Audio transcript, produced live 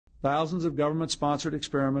Thousands of government-sponsored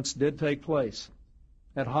experiments did take place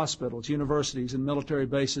at hospitals, universities, and military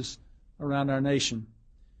bases around our nation.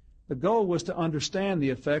 The goal was to understand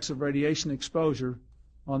the effects of radiation exposure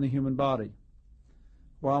on the human body.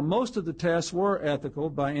 While most of the tests were ethical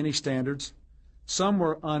by any standards, some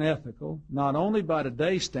were unethical, not only by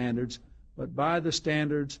today's standards, but by the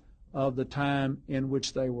standards of the time in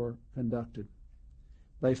which they were conducted.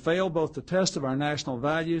 They failed both the test of our national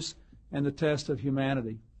values and the test of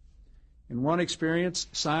humanity. In one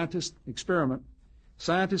scientist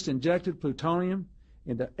injected plutonium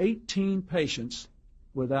into 18 patients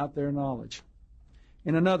without their knowledge.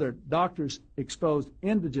 In another, doctors exposed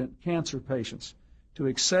indigent cancer patients to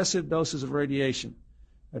excessive doses of radiation,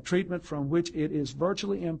 a treatment from which it is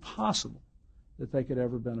virtually impossible that they could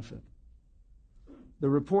ever benefit. The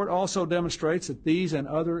report also demonstrates that these and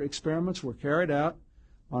other experiments were carried out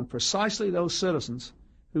on precisely those citizens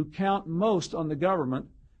who count most on the government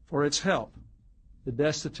for its help, the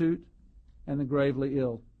destitute and the gravely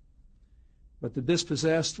ill. But the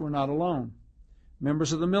dispossessed were not alone.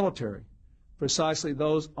 Members of the military, precisely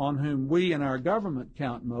those on whom we and our government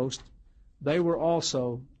count most, they were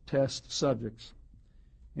also test subjects.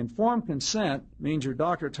 Informed consent means your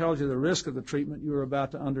doctor tells you the risk of the treatment you are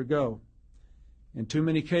about to undergo. In too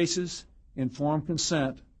many cases, informed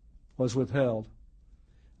consent was withheld.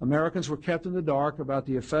 Americans were kept in the dark about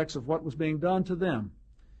the effects of what was being done to them.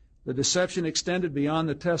 The deception extended beyond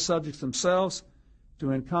the test subjects themselves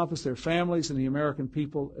to encompass their families and the American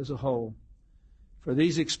people as a whole. For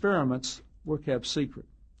these experiments were kept secret,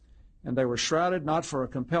 and they were shrouded not for a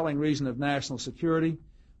compelling reason of national security,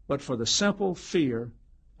 but for the simple fear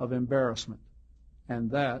of embarrassment.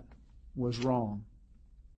 And that was wrong.